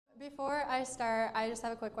Before I start, I just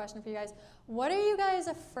have a quick question for you guys. What are you guys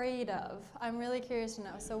afraid of? I'm really curious to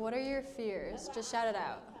know. So what are your fears? Just shout it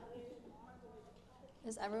out.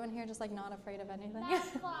 Is everyone here just like not afraid of anything?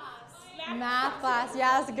 Math class. Math class.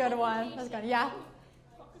 Yeah, that's a good one. That's good. Yeah.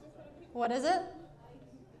 What is it?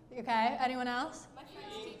 Okay. Anyone else? My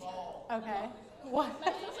French teacher. Okay. What?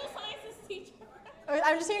 My social sciences teacher.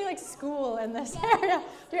 I'm just hearing like school in this area.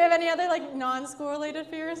 Do you have any other like non-school related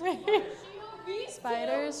fears maybe? Shiori.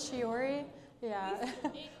 Spiders, Shiori. Yeah.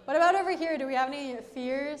 What about over here? Do we have any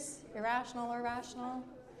fears? Irrational or rational?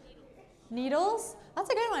 Needles? That's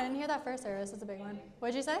a good one. I didn't hear that first service. That's a big one. What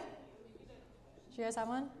did you say? Did you guys have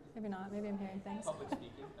one? Maybe not. Maybe I'm hearing things.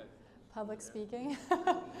 Public speaking.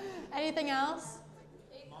 Public speaking. Anything else?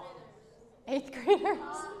 8th graders. 8th graders?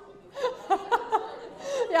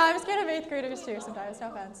 Yeah, I'm scared of 8th graders too sometimes.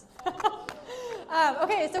 No offense.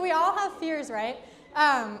 Okay, so we all have fears, right?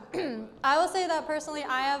 I will say that personally,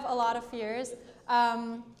 I have a lot of fears.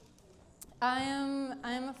 I am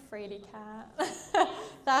a fraidy cat.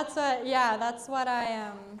 That's what I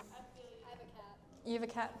am. I have a cat. You have a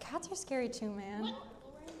cat? Cats are scary too, man.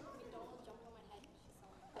 McDonald jumped on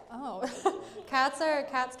my head. Oh,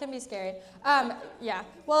 cats can be scary. Yeah.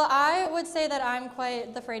 Well, I would say that I'm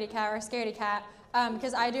quite the fraidy cat or scaredy cat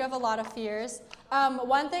because I do have a lot of fears.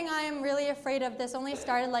 One thing I am really afraid of, this only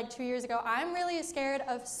started like 2 years ago, I'm really scared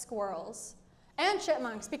of squirrels and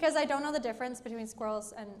chipmunks because I don't know the difference between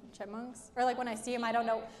squirrels and chipmunks. Or like when I see them, I don't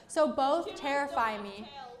know. So both terrify me.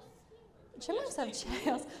 Chipmunks have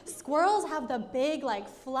tails. Squirrels have the big, like,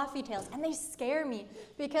 fluffy tails, and they scare me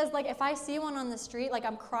because, like, if I see one on the street, like,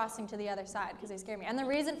 I'm crossing to the other side because they scare me. And the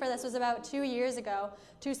reason for this was about 2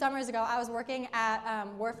 summers ago, I was working at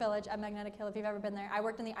Wharf Village at Magnetic Hill, if you've ever been there. I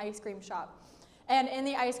worked in the ice cream shop. And in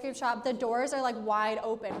the ice cream shop, the doors are, like, wide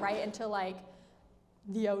open, right, into, like,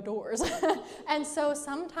 the outdoors. And so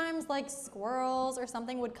sometimes like squirrels or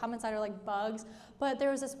something would come inside or like bugs, but there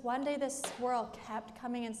was this one day this squirrel kept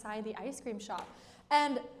coming inside the ice cream shop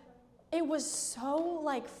and it was so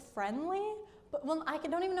like friendly, but well, I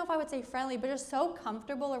don't even know if I would say friendly, but just so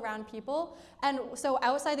comfortable around people. And so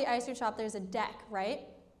outside the ice cream shop there's a deck, right?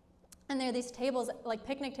 And there are these tables, like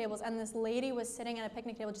picnic tables, and this lady was sitting at a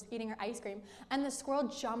picnic table just eating her ice cream, and the squirrel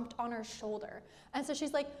jumped on her shoulder. And so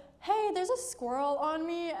she's like, hey, there's a squirrel on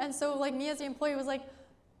me. And so like me as the employee was like,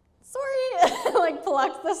 sorry, like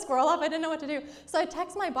plucked the squirrel off. I didn't know what to do. So I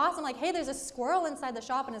text my boss, I'm like, hey, there's a squirrel inside the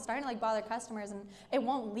shop and it's starting to like bother customers and it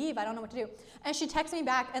won't leave, I don't know what to do. And she texts me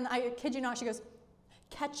back and I kid you not, she goes,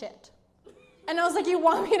 catch it. And I was like, you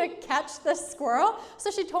want me to catch this squirrel?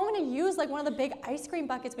 So she told me to use like one of the big ice cream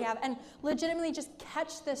buckets we have and legitimately just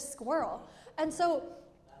catch this squirrel. And so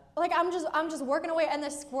like I'm just working away and the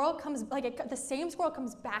squirrel comes, like the same squirrel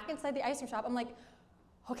comes back inside the ice cream shop. I'm like,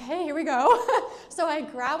 okay, here we go. So I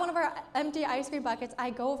grab one of our empty ice cream buckets, I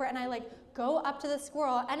go over and I like go up to the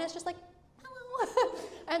squirrel and it's just like, hello.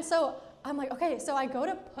 And so I'm like, okay, so I go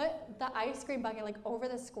to put the ice cream bucket like over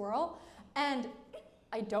the squirrel and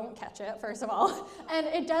I don't catch it, first of all. And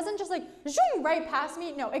it doesn't just like zoom right past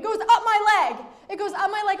me. No, it goes up my leg. It goes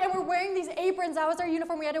up my leg and we're wearing these aprons. That was our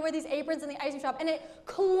uniform. We had to wear these aprons in the ice cream shop and it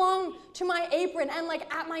clung to my apron and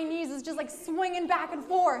like at my knees is just like swinging back and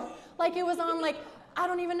forth. Like it was on like, I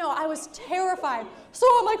don't even know. I was terrified. So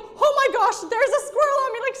I'm like, oh my gosh, there's a squirrel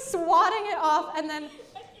on me, like swatting it off and then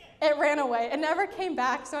it ran away. It never came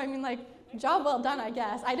back. So I mean like, job well done, I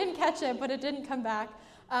guess. I didn't catch it, but it didn't come back.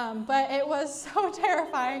 But it was so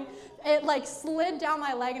terrifying. It like slid down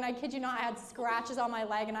my leg and I kid you not, I had scratches on my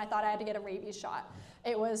leg and I thought I had to get a rabies shot.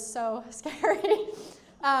 It was so scary.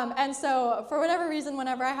 And so for whatever reason,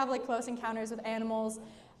 whenever I have like close encounters with animals,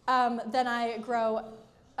 then I grow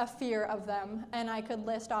a fear of them. And I could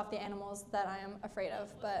list off the animals that I am afraid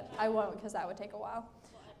of, but I won't because that would take a while.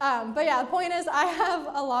 But yeah, the point is I have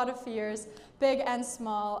a lot of fears, big and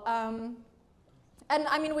small. And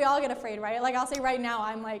I mean, we all get afraid, right? Like I'll say right now,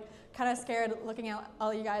 I'm like kind of scared looking at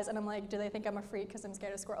all you guys and I'm like, do they think I'm a freak because I'm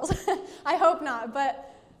scared of squirrels? I hope not,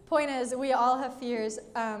 but point is we all have fears,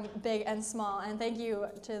 big and small, and thank you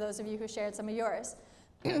to those of you who shared some of yours.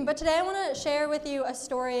 But today I want to share with you a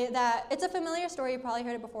story that, it's a familiar story, you probably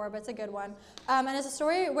heard it before, but it's a good one. And it's a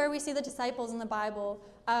story where we see the disciples in the Bible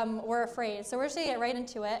were afraid. So we're just going to get right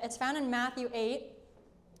into it. It's found in Matthew 8.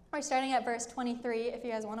 We're starting at verse 23 if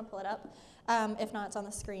you guys want to pull it up. If not, it's on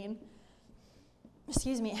the screen.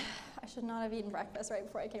 Excuse me, I should not have eaten breakfast right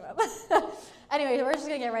before I came up. Anyway, we're just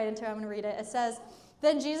going to get right into it. I'm going to read it. It says,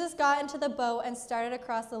 then Jesus got into the boat and started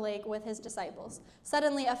across the lake with his disciples.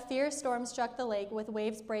 Suddenly, a fierce storm struck the lake with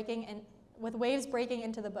waves breaking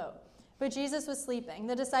into the boat. But Jesus was sleeping.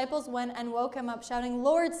 The disciples went and woke him up, shouting,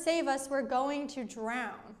 Lord, save us, we're going to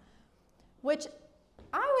drown. which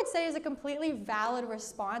I would say is a completely valid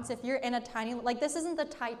response if you're in a tiny, like this isn't the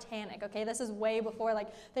Titanic, okay? This is way before, like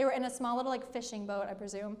they were in a small little like fishing boat, I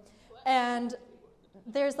presume. And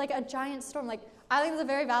there's like a giant storm. Like I think it's a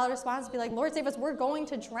very valid response to be like, Lord save us, we're going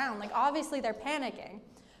to drown. Like obviously they're panicking.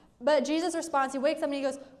 But Jesus' response, he wakes up and he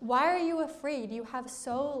goes, why are you afraid? You have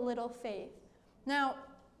so little faith. Now,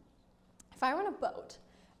 if I were in a boat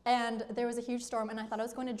and there was a huge storm and I thought I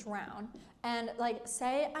was going to drown, and like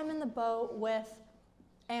say I'm in the boat with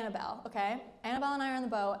Annabelle, okay? Annabelle and I are in the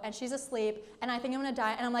boat, and she's asleep, and I think I'm gonna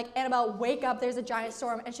die, and I'm like, Annabelle, wake up, there's a giant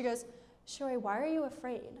storm, and she goes, Shiori, why are you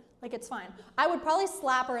afraid? Like, it's fine. I would probably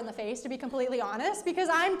slap her in the face, to be completely honest, because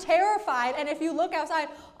I'm terrified, and if you look outside,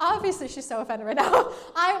 obviously, she's so offended right now.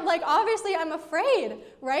 Obviously, I'm afraid,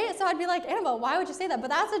 right? So I'd be like, Annabelle, why would you say that?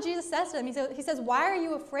 But that's what Jesus says to them. He says, why are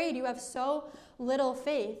you afraid? You have so little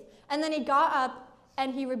faith. And then he got up,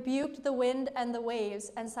 and he rebuked the wind and the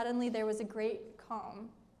waves, and suddenly there was a great calm.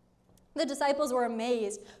 The disciples were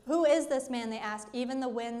amazed. Who is this man, they asked. Even the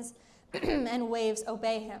winds and waves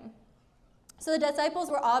obey him. So the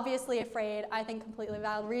disciples were obviously afraid, I think completely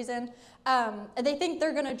valid reason. They think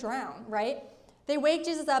they're going to drown, right? They wake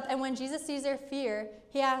Jesus up, and when Jesus sees their fear,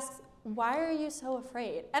 he asks, why are you so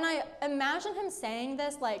afraid? And I imagine him saying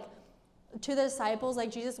this like to the disciples,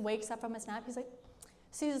 like Jesus wakes up from his nap. He's like,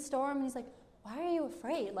 sees the storm, and he's like, why are you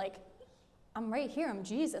afraid? Like, I'm right here, I'm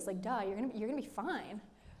Jesus. Like, duh, you're gonna be fine.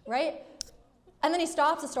 Right? And then he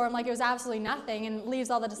stops the storm like it was absolutely nothing and leaves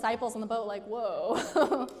all the disciples on the boat like,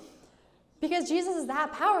 whoa. Because Jesus is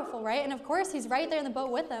that powerful, right? And of course, he's right there in the boat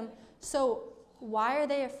with them. So why are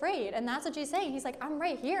they afraid? And that's what Jesus is saying. He's like, I'm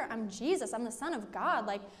right here. I'm Jesus. I'm the Son of God.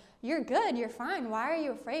 Like, you're good. You're fine. Why are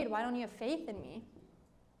you afraid? Why don't you have faith in me?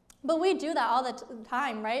 But we do that all the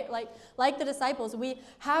time, right? Like the disciples. We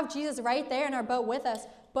have Jesus right there in our boat with us,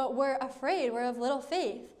 but we're afraid. We're of little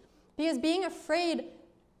faith. Because being afraid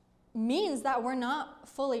means that we're not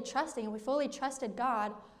fully trusting. If we fully trusted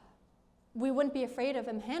God, we wouldn't be afraid of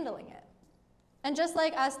him handling it. And just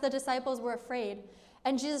like us, the disciples were afraid.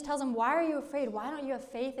 And Jesus tells them, why are you afraid? Why don't you have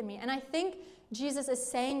faith in me? And I think Jesus is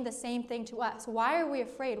saying the same thing to us. Why are we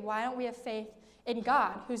afraid? Why don't we have faith in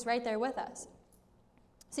God, who's right there with us?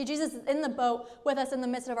 See, Jesus is in the boat with us in the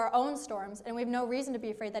midst of our own storms, and we have no reason to be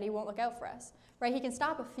afraid that he won't look out for us. Right? He can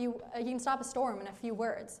stop a storm in a few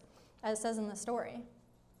words, as it says in the story.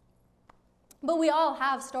 But we all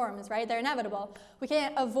have storms, right? They're inevitable. We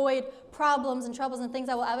can't avoid problems and troubles and things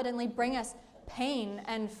that will evidently bring us pain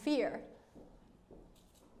and fear.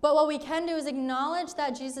 But what we can do is acknowledge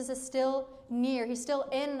that Jesus is still near. He's still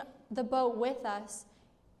in the boat with us,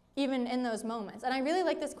 even in those moments. And I really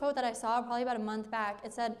like this quote that I saw probably about a month back.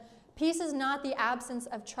 It said, peace is not the absence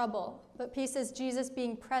of trouble, but peace is Jesus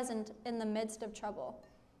being present in the midst of trouble.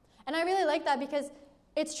 And I really like that because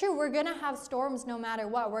it's true, we're going to have storms no matter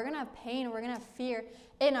what. We're going to have pain, we're going to have fear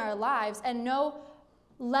in our lives. And no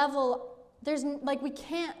level, we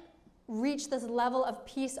can't reach this level of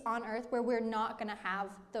peace on earth where we're not going to have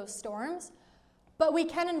those storms. But we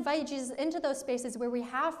can invite Jesus into those spaces where we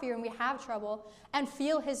have fear and we have trouble and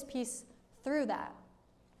feel his peace through that.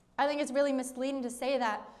 I think it's really misleading to say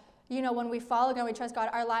that, when we follow God, we trust God,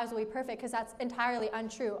 our lives will be perfect, because that's entirely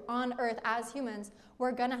untrue. On earth, as humans,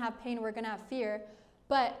 we're going to have pain, we're going to have fear.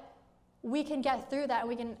 But we can get through that, and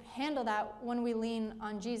we can handle that when we lean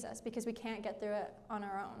on Jesus, because we can't get through it on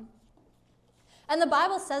our own. And the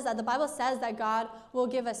Bible says that. The Bible says that God will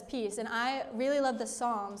give us peace. And I really love the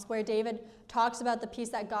Psalms where David talks about the peace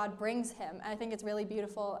that God brings him. I think it's really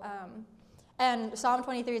beautiful. And Psalm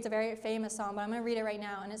 23 is a very famous psalm, but I'm going to read it right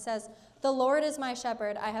now. And it says, the Lord is my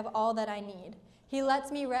shepherd. I have all that I need. He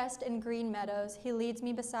lets me rest in green meadows. He leads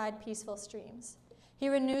me beside peaceful streams. He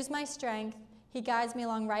renews my strength. He guides me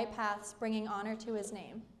along right paths, bringing honor to his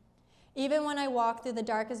name. Even when I walk through the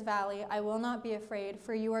darkest valley, I will not be afraid,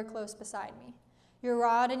 for you are close beside me. Your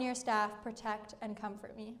rod and your staff protect and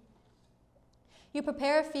comfort me. You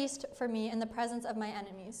prepare a feast for me in the presence of my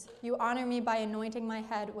enemies. You honor me by anointing my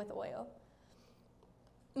head with oil.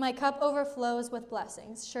 My cup overflows with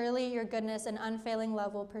blessings. Surely your goodness and unfailing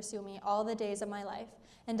love will pursue me all the days of my life,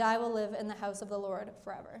 and I will live in the house of the Lord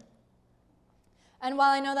forever. And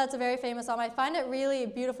while I know that's a very famous psalm, I find it really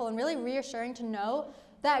beautiful and really reassuring to know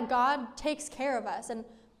that God takes care of us. And,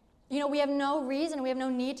 we have no reason, we have no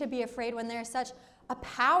need to be afraid when there's such a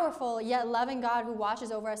powerful yet loving God who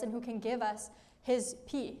watches over us and who can give us his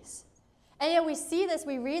peace. And yet we see this,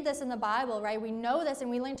 we read this in the Bible, right? We know this and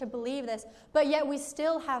we learn to believe this, but yet we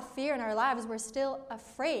still have fear in our lives. We're still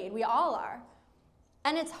afraid. We all are.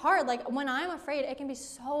 And it's hard. Like when I'm afraid, it can be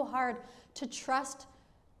so hard to trust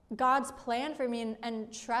God's plan for me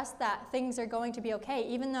and trust that things are going to be okay,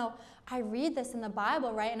 even though I read this in the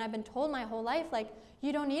Bible, right? And I've been told my whole life, like,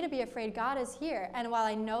 you don't need to be afraid. God is here. And while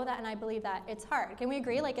I know that and I believe that, it's hard. Can we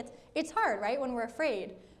agree? Like, it's hard, right, when we're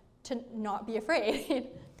afraid to not be afraid.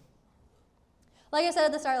 Like I said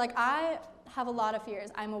at the start, like, I have a lot of fears.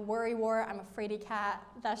 I'm a worrywart. I'm a fraidy cat.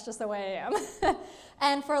 That's just the way I am.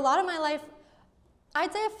 And for a lot of my life,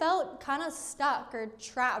 I'd say I felt kind of stuck or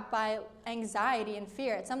trapped by anxiety and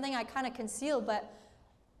fear. It's something I kind of conceal, but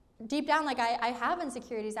deep down, like, I have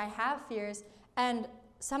insecurities, I have fears, and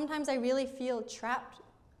sometimes I really feel trapped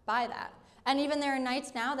by that. And even there are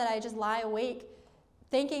nights now that I just lie awake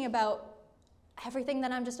thinking about everything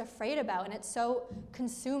that I'm just afraid about, and it's so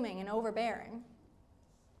consuming and overbearing.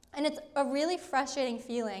 And it's a really frustrating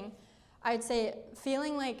feeling, I'd say,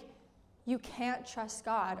 feeling like you can't trust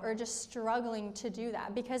God or just struggling to do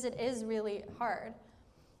that, because it is really hard.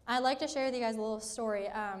 I'd like to share with you guys a little story.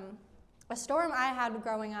 A storm I had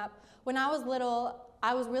growing up. When I was little,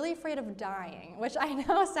 I was really afraid of dying, which I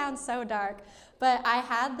know sounds so dark, but I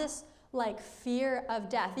had this like fear of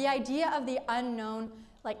death. The idea of the unknown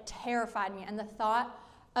like terrified me, and the thought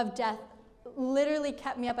of death literally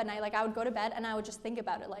kept me up at night. Like, I would go to bed and I would just think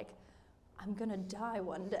about it, like, I'm gonna die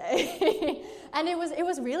one day. And it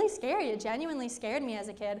was really scary. It genuinely scared me as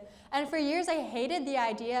a kid. And for years I hated the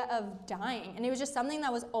idea of dying. And it was just something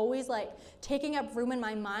that was always like taking up room in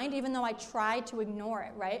my mind, even though I tried to ignore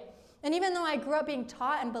it, right? And even though I grew up being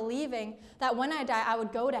taught and believing that when I die I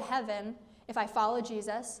would go to heaven if I followed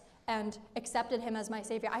Jesus and accepted him as my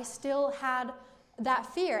Savior, I still had that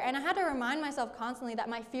fear. And I had to remind myself constantly that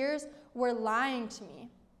my fears were lying to me.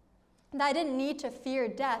 That I didn't need to fear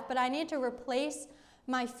death, but I needed to replace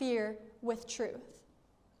my fear with truth.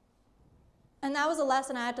 And that was a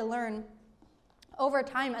lesson I had to learn over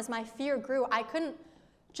time. As my fear grew, I couldn't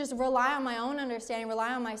just rely on my own understanding,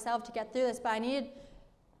 rely on myself to get through this, but I needed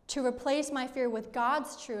to replace my fear with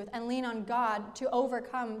God's truth and lean on God to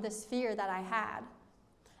overcome this fear that I had.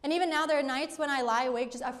 And even now there are nights when I lie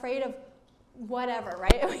awake just afraid of whatever,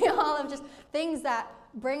 right? We all have just things that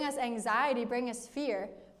bring us anxiety, bring us fear.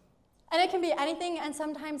 And it can be anything, and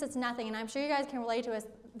sometimes it's nothing. And I'm sure you guys can relate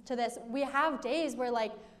to this. We have days where,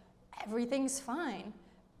 like, everything's fine,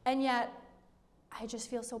 and yet I just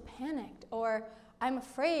feel so panicked, or I'm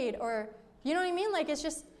afraid, or, you know what I mean? Like, it's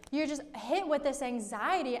just, you're just hit with this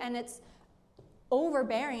anxiety, and it's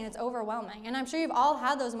overbearing, and it's overwhelming. And I'm sure you've all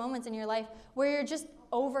had those moments in your life where you're just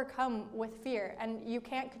overcome with fear, and you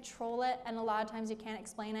can't control it, and a lot of times you can't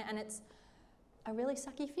explain it, and it's a really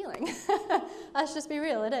sucky feeling. Let's just be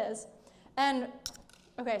real, it is. And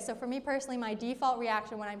okay, so for me personally, my default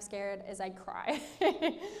reaction when I'm scared is I cry.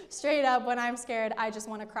 Straight up, when I'm scared, I just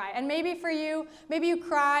want to cry. And maybe for you, maybe you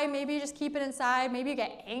cry, maybe you just keep it inside, maybe you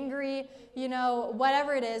get angry, you know,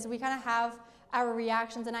 whatever it is, we kind of have our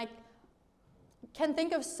reactions. And I can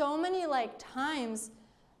think of so many like times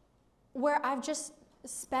where I've just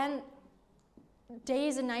spent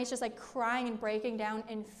days and nights just like crying and breaking down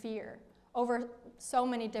in fear over so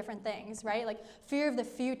many different things, right? Like fear of the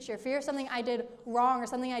future, fear of something I did wrong or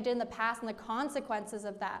something I did in the past and the consequences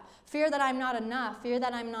of that, fear that I'm not enough, fear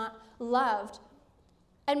that I'm not loved.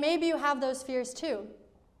 And maybe you have those fears too.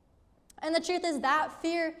 And the truth is that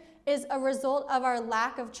fear is a result of our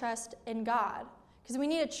lack of trust in God. Because we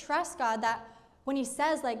need to trust God that when he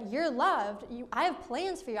says, like, you're loved, I have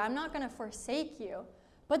plans for you, I'm not going to forsake you.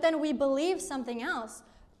 But then we believe something else.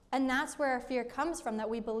 And that's where our fear comes from, that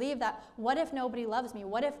we believe that, what if nobody loves me?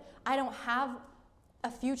 What if I don't have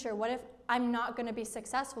a future? What if I'm not going to be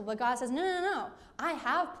successful? But God says, no, I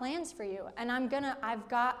have plans for you, and I've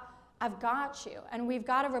got you. And we've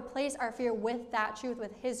got to replace our fear with that truth,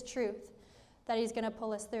 with his truth, that he's going to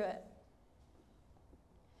pull us through it.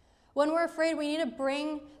 When we're afraid, we need to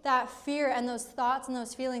bring that fear and those thoughts and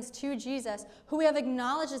those feelings to Jesus, who we have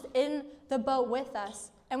acknowledged is in the boat with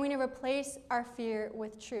us. And we need to replace our fear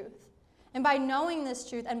with truth. And by knowing this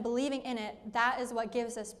truth and believing in it, that is what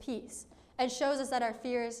gives us peace. It shows us that our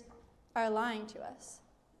fears are lying to us.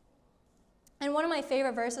 And one of my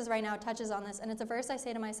favorite verses right now touches on this, and it's a verse I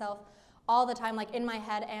say to myself all the time, like in my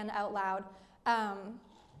head and out loud.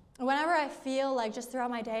 Whenever I feel like just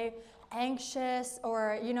throughout my day anxious,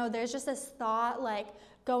 or, you know, there's just this thought like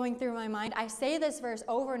going through my mind, I say this verse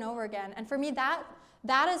over and over again. And for me, that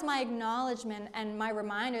is my acknowledgement and my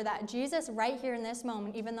reminder that Jesus right here in this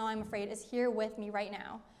moment, even though I'm afraid, is here with me right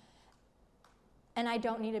now. And I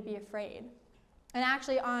don't need to be afraid. And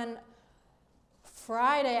actually on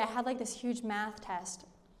Friday, I had like this huge math test,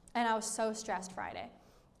 and I was so stressed Friday.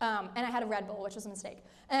 And I had a Red Bull, which was a mistake.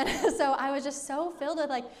 And so I was just so filled with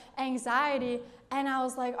like anxiety, and I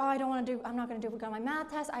was like, oh, I'm not gonna do good on my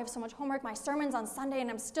math test. I have so much homework, my sermon's on Sunday, and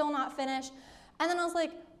I'm still not finished. And then I was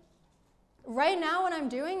like, right now what I'm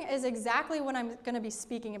doing is exactly what I'm gonna be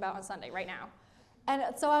speaking about on Sunday, right now. And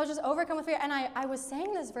so I was just overcome with fear, and I was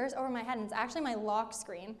saying this verse over my head, and it's actually my lock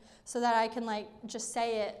screen, so that I can like just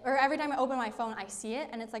say it, or every time I open my phone, I see it,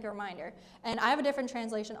 and it's like a reminder. And I have a different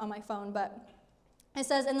translation on my phone, but it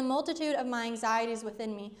says, in the multitude of my anxieties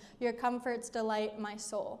within me, your comforts delight my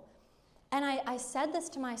soul. And I said this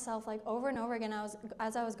to myself like over and over again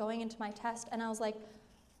as I was going into my test, and I was like,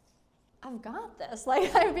 I've got this. Like,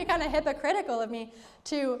 it would be kind of hypocritical of me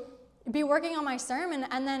to be working on my sermon,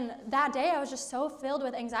 and then that day I was just so filled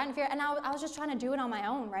with anxiety and fear, and I was just trying to do it on my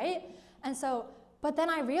own, right? And so, but then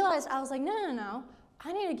I realized, I was like, no,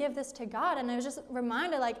 I need to give this to God. And I was just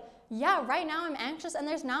reminded, like, yeah, right now I'm anxious, and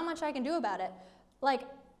there's not much I can do about it. Like,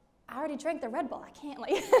 I already drank the Red Bull, I can't,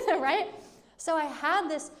 like, right? So I had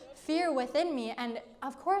this fear within me, and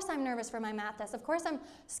of course I'm nervous for my math test. Of course I'm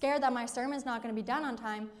scared that my sermon's not gonna be done on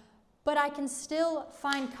time, but I can still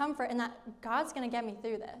find comfort in that God's gonna get me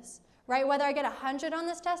through this, right? Whether I get 100 on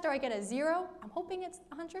this test or I get a 0, I'm hoping it's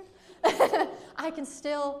 100, I can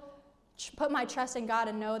still put my trust in God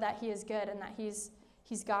and know that He is good and that He's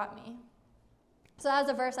got me. So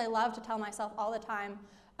that's a verse I love to tell myself all the time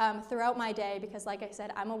throughout my day, because like I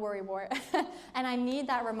said, I'm a worrywart. And I need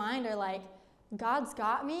that reminder, like, God's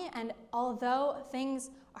got me, and although things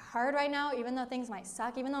are hard right now, even though things might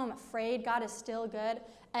suck, even though I'm afraid, God is still good,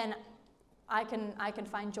 and I can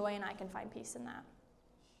find joy and I can find peace in that.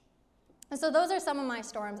 And so those are some of my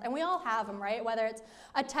storms, and we all have them, right? Whether it's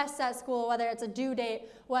a test at school, whether it's a due date,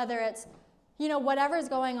 whether it's, whatever's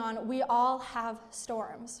going on, we all have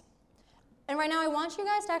storms. And right now I want you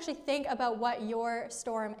guys to actually think about what your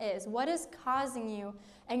storm is. What is causing you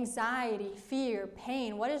anxiety, fear,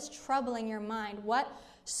 pain? What is troubling your mind? What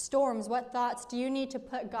storms, what thoughts do you need to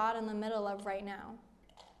put God in the middle of right now?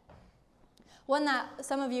 One that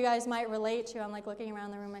some of you guys might relate to, I'm like looking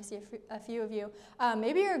around the room, I see a few of you.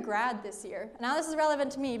 Maybe you're a grad this year. Now this is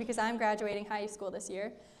relevant to me because I'm graduating high school this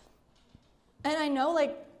year. And I know,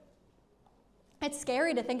 like, it's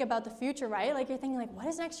scary to think about the future, right? Like, you're thinking, like, what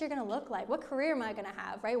is next year going to look like? What career am I going to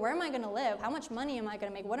have, right? Where am I going to live? How much money am I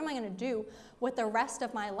going to make? What am I going to do with the rest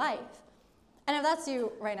of my life? And if that's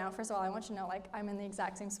you right now, first of all, I want you to know, like, I'm in the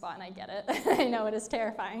exact same spot, and I get it. I know it is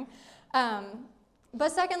terrifying.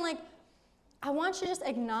 But second, like, I want you to just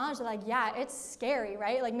acknowledge that, like, yeah, it's scary,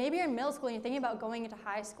 right? Like, maybe you're in middle school and you're thinking about going into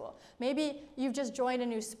high school. Maybe you've just joined a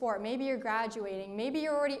new sport. Maybe you're graduating. Maybe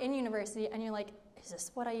you're already in university, and you're like, is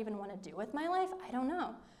this what I even want to do with my life? I don't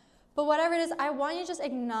know. But whatever it is, I want you to just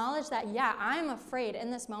acknowledge that, yeah, I'm afraid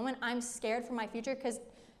in this moment. I'm scared for my future because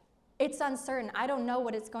it's uncertain. I don't know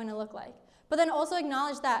what it's going to look like. But then also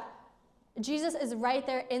acknowledge that Jesus is right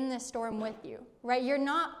there in this storm with you, right? You're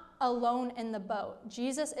not alone in the boat.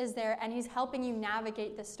 Jesus is there, and He's helping you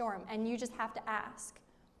navigate the storm, and you just have to ask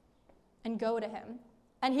and go to Him.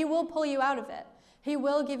 And He will pull you out of it. He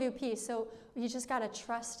will give you peace, so you just got to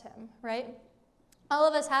trust Him, right? All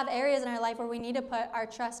of us have areas in our life where we need to put our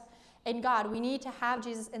trust in God. We need to have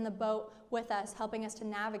Jesus in the boat with us, helping us to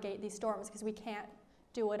navigate these storms, because we can't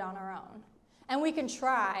do it on our own. And we can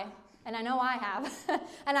try, and I know I have,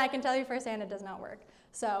 and I can tell you firsthand it does not work.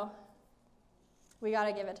 So we got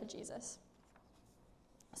to give it to Jesus.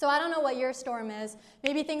 So I don't know what your storm is.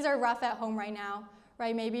 Maybe things are rough at home right now,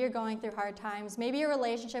 right? Maybe you're going through hard times. Maybe your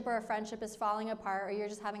relationship or a friendship is falling apart, or you're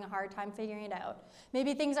just having a hard time figuring it out.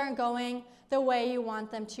 Maybe things aren't going the way you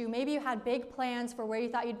want them to. Maybe you had big plans for where you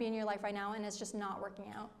thought you'd be in your life right now, and it's just not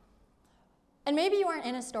working out. And maybe you aren't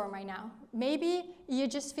in a storm right now. Maybe you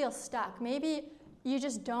just feel stuck. Maybe you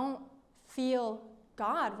just don't feel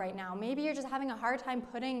God right now. Maybe you're just having a hard time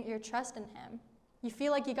putting your trust in Him. You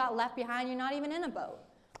feel like you got left behind. You're not even in a boat.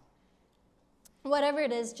 Whatever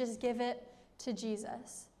it is, just give it to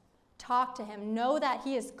Jesus. Talk to Him. Know that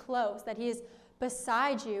He is close, that He is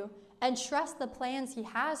beside you, and trust the plans He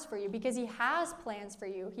has for you, because He has plans for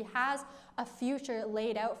you. He has a future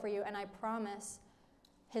laid out for you, and I promise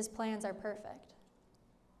His plans are perfect.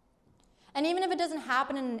 And even if it doesn't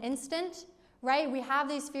happen in an instant, right, we have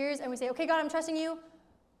these fears and we say, okay, God, I'm trusting you,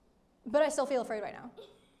 but I still feel afraid right now.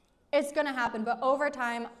 It's going to happen, but over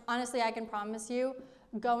time, honestly, I can promise you,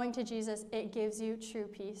 going to Jesus, it gives you true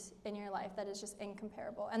peace in your life that is just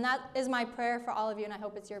incomparable. And that is my prayer for all of you, and I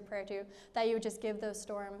hope it's your prayer too, that you would just give those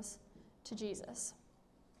storms to Jesus.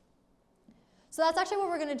 So that's actually what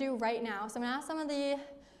we're going to do right now. So I'm going to ask some of the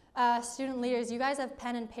student leaders, you guys have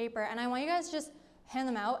pen and paper, and I want you guys to just hand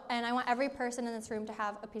them out, and I want every person in this room to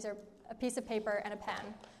have a piece of paper and a pen.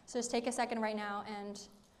 So just take a second right now and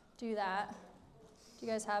do that. Do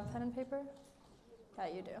you guys have pen and paper? Yeah,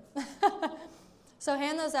 you do. So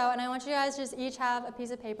hand those out, and I want you guys just each have a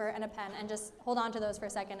piece of paper and a pen, and just hold on to those for a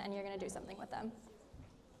second, and you're going to do something with them.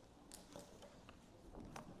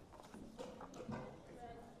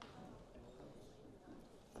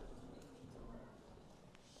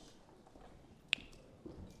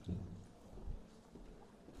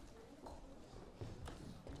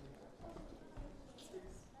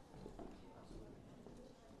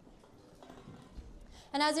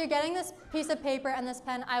 And as you're getting this piece of paper and this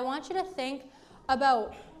pen, I want you to think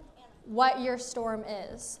about what your storm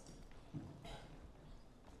is.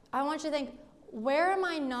 I want you to think, where am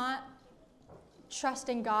I not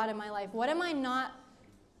trusting God in my life? What am I not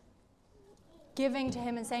giving to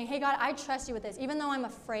him and saying, hey, God, I trust you with this, even though I'm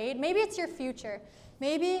afraid? Maybe it's your future.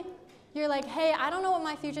 Maybe you're like, hey, I don't know what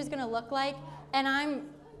my future is going to look like, and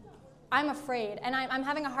I'm afraid, and I'm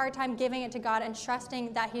having a hard time giving it to God and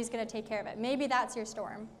trusting that he's going to take care of it. Maybe that's your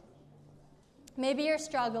storm. Maybe you're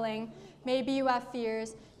struggling. Maybe you have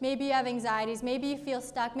fears. Maybe you have anxieties. Maybe you feel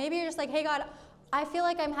stuck. Maybe you're just like, hey, God, I feel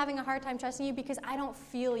like I'm having a hard time trusting you because I don't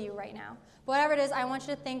feel you right now. But whatever it is, I want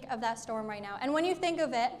you to think of that storm right now. And when you think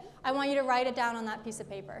of it, I want you to write it down on that piece of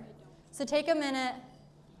paper. So take a minute.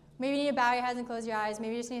 Maybe you need to bow your heads and close your eyes.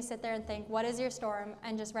 Maybe you just need to sit there and think, what is your storm?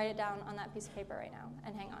 And just write it down on that piece of paper right now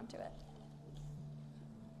and hang on to it.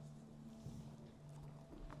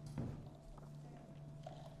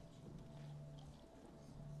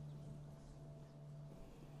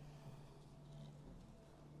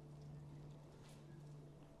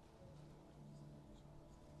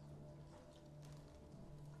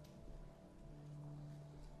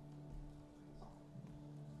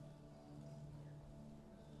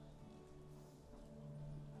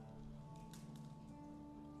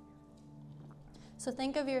 So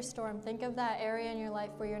think of your storm. Think of that area in your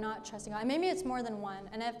life where you're not trusting God. And maybe it's more than one.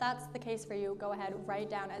 And if that's the case for you, go ahead, write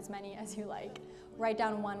down as many as you like. Write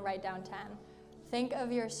down 1, write down 10. Think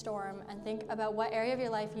of your storm and think about what area of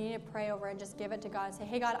your life you need to pray over and just give it to God and say,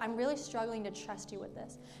 hey, God, I'm really struggling to trust you with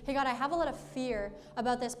this. Hey, God, I have a lot of fear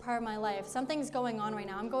about this part of my life. Something's going on right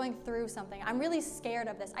now. I'm going through something. I'm really scared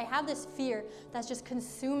of this. I have this fear that's just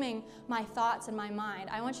consuming my thoughts and my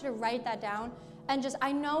mind. I want you to write that down. And just,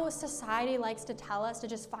 I know society likes to tell us to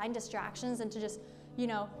just find distractions and to just,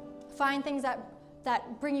 find things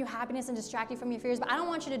that bring you happiness and distract you from your fears, but I don't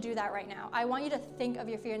want you to do that right now. I want you to think of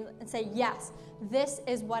your fear and say, yes, this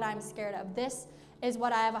is what I'm scared of. This is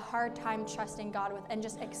what I have a hard time trusting God with, and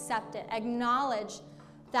just accept it. Acknowledge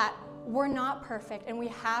that we're not perfect and we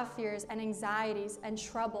have fears and anxieties and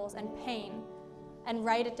troubles and pain, and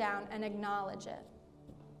write it down and acknowledge it.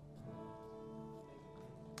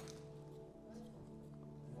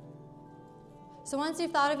 So once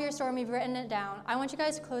you've thought of your storm, you've written it down, I want you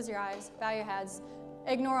guys to close your eyes, bow your heads,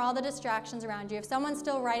 ignore all the distractions around you. If someone's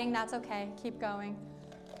still writing, that's okay, keep going.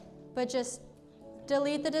 But just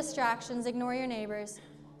delete the distractions, ignore your neighbors.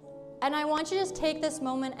 And I want you to just take this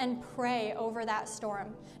moment and pray over that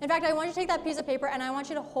storm. In fact, I want you to take that piece of paper and I want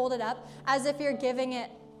you to hold it up as if you're giving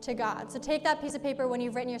it to God. So take that piece of paper when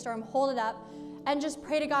you've written your storm, hold it up, and just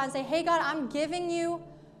pray to God and say, hey, God, I'm giving you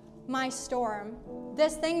my storm.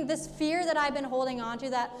 This fear that I've been holding on to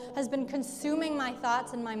that has been consuming my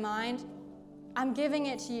thoughts and my mind, I'm giving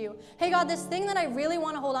it to you. Hey, God, this thing that I really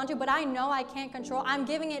want to hold on to, but I know I can't control, I'm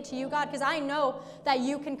giving it to you, God, because I know that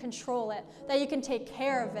you can control it, that you can take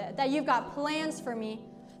care of it, that you've got plans for me,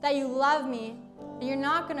 that you love me, that you're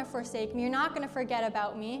not going to forsake me, you're not going to forget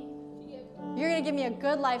about me. You're going to give me a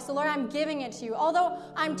good life. So, Lord, I'm giving it to you. Although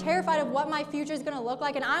I'm terrified of what my future is going to look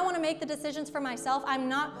like and I want to make the decisions for myself, I'm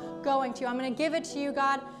not going to. I'm going to give it to you,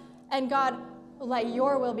 God. And God, let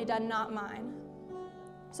your will be done, not mine.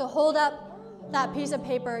 So hold up that piece of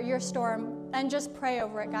paper, your storm, and just pray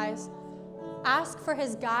over it, guys. Ask for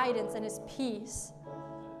his guidance and his peace.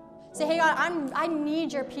 Say, hey, God, I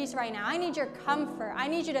need your peace right now. I need your comfort. I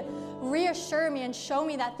need you to reassure me and show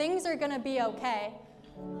me that things are going to be okay.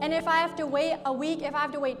 And if I have to wait a week, if I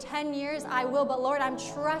have to wait 10 years, I will. But Lord, I'm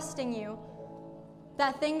trusting you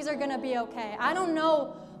that things are going to be okay. I don't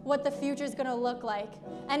know what the future is going to look like.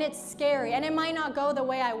 And it's scary. And it might not go the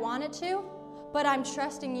way I want it to. But I'm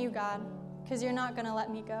trusting you, God, because you're not going to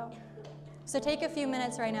let me go. So take a few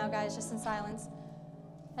minutes right now, guys, just in silence.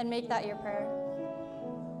 And make that your prayer.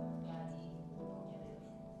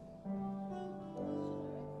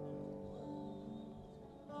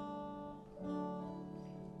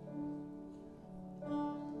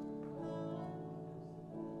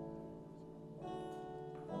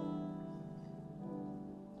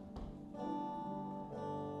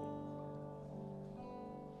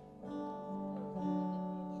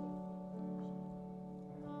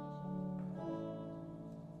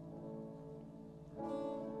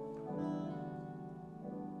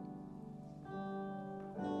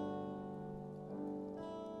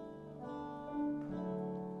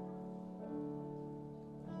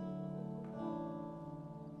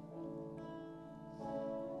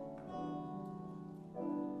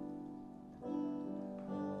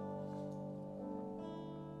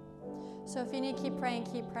 So if you need to keep praying,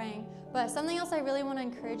 keep praying. But something else I really want to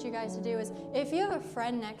encourage you guys to do is if you have a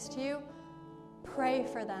friend next to you, pray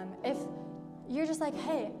for them. If you're just like,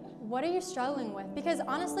 hey, what are you struggling with? Because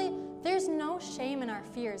honestly, there's no shame in our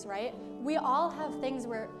fears, right? We all have things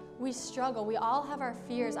where we struggle. We all have our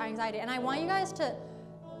fears, our anxiety. And I want you guys to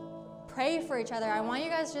pray for each other. I want you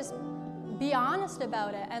guys to just be honest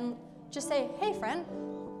about it and just say, hey, friend,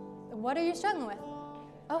 what are you struggling with?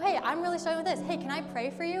 Oh, hey, I'm really struggling with this. Hey, can I pray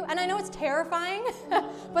for you? And I know it's terrifying,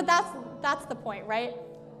 but that's the point, right?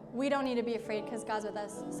 We don't need to be afraid because God's with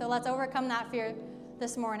us. So let's overcome that fear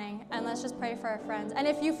this morning, and let's just pray for our friends. And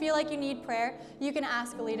if you feel like you need prayer, you can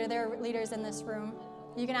ask a leader. There are leaders in this room.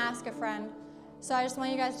 You can ask a friend. So I just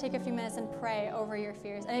want you guys to take a few minutes and pray over your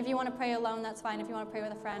fears. And if you want to pray alone, that's fine. If you want to pray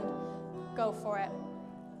with a friend, go for it.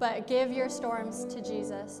 But give your storms to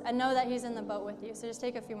Jesus and know that he's in the boat with you. So just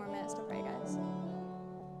take a few more minutes to pray, guys.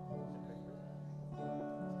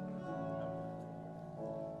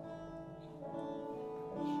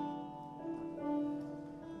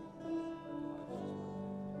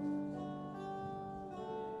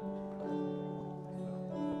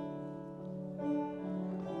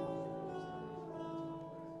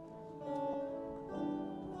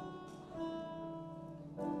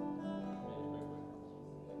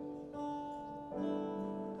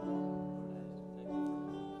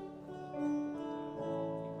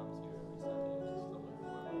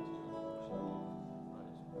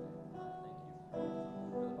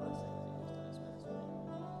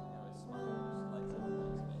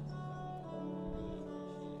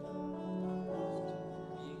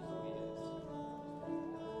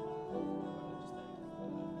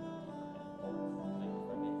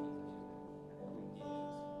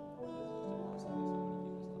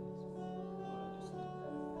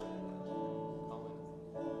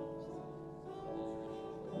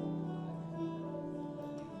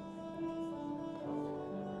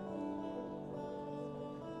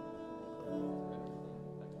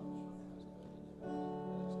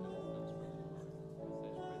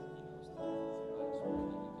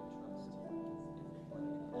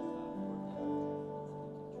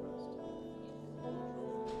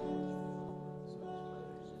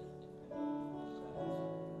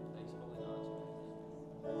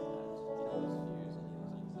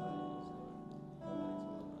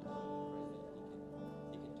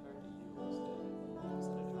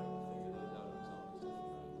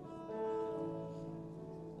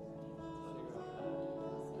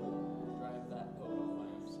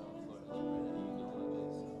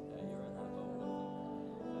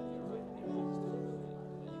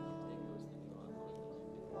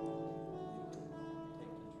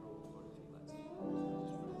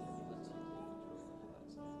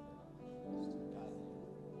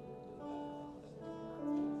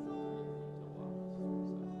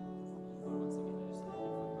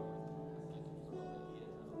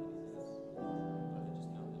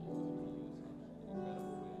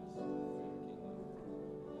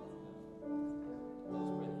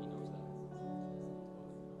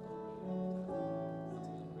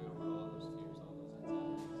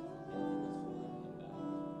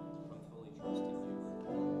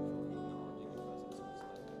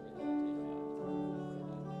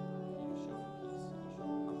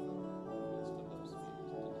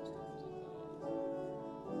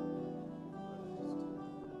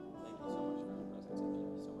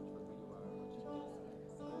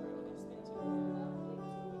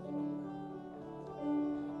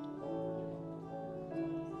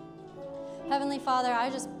 Heavenly Father, I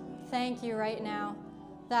just thank you right now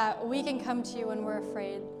that we can come to you when we're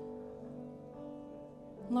afraid.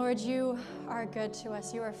 Lord, you are good to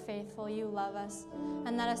us. You are faithful. You love us.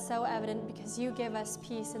 And that is so evident because you give us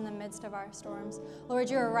peace in the midst of our storms. Lord,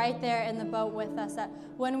 you are right there in the boat with us, that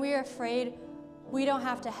when we are afraid, we don't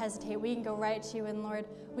have to hesitate. We can go right to you, and Lord,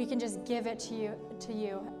 we can just give it to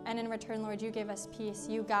you. And in return, Lord, you give us peace.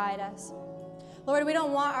 You guide us. Lord, we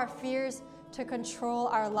don't want our fears to control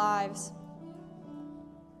our lives.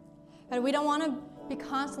 But we don't want to be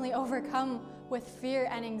constantly overcome with fear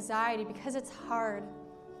and anxiety because it's hard.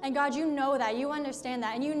 And God, you know that. You understand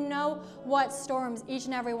that. And you know what storms each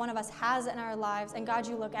and every one of us has in our lives. And God,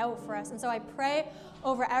 you look out for us. And so I pray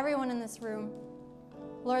over everyone in this room,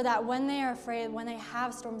 Lord, that when they are afraid, when they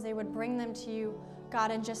have storms, they would bring them to you,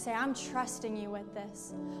 God, and just say, I'm trusting you with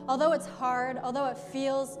this. Although it's hard, although it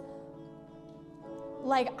feels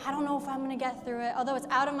like I don't know if I'm going to get through it, although it's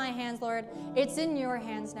out of my hands, Lord, it's in your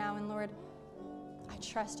hands now. And Lord, I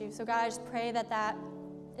trust you. So God, I just pray that that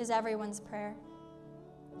is everyone's prayer.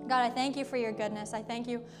 God, I thank you for your goodness. I thank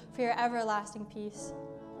you for your everlasting peace.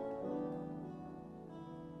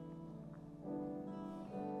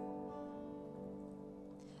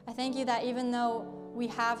 I thank you that even though we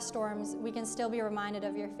have storms, we can still be reminded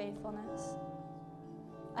of your faithfulness.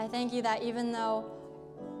 I thank you that even though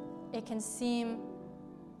it can seem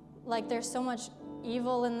like there's so much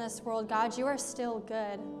evil in this world, God, you are still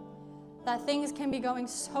good. That things can be going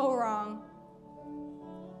so wrong,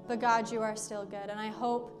 but God, you are still good. And I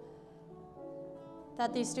hope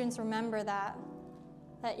that these students remember that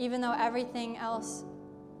even though everything else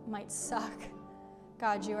might suck,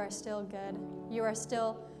 God, you are still good. You are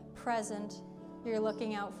still present. You're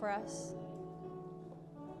looking out for us.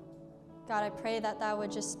 God, I pray that that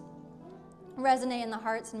would just resonate in the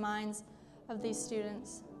hearts and minds of these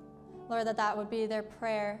students. Lord, that that would be their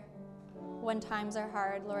prayer when times are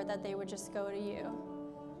hard, Lord, that they would just go to you.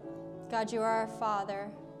 God, you are our Father.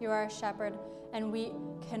 You are our shepherd, and we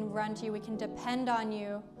can run to you. We can depend on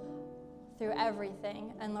you through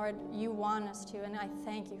everything. And Lord, you want us to, and I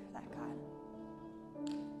thank you for that,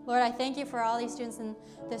 God. Lord, I thank you for all these students in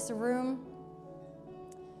this room.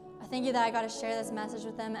 I thank you that I got to share this message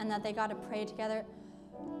with them and that they got to pray together.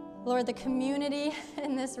 Lord, the community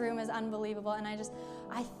in this room is unbelievable, and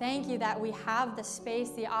I thank you that we have the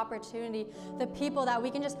space, the opportunity, the people that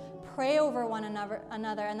we can just pray over one another,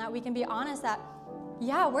 and that we can be honest that,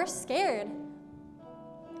 yeah, we're scared,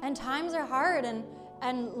 and times are hard,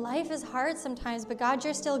 and life is hard sometimes, but God,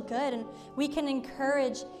 you're still good, and we can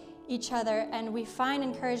encourage each other, and we find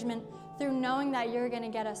encouragement through knowing that you're going to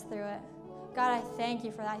get us through it. God, I thank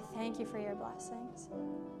you for that. I thank you for your blessings.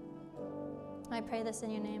 I pray this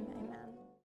in your name.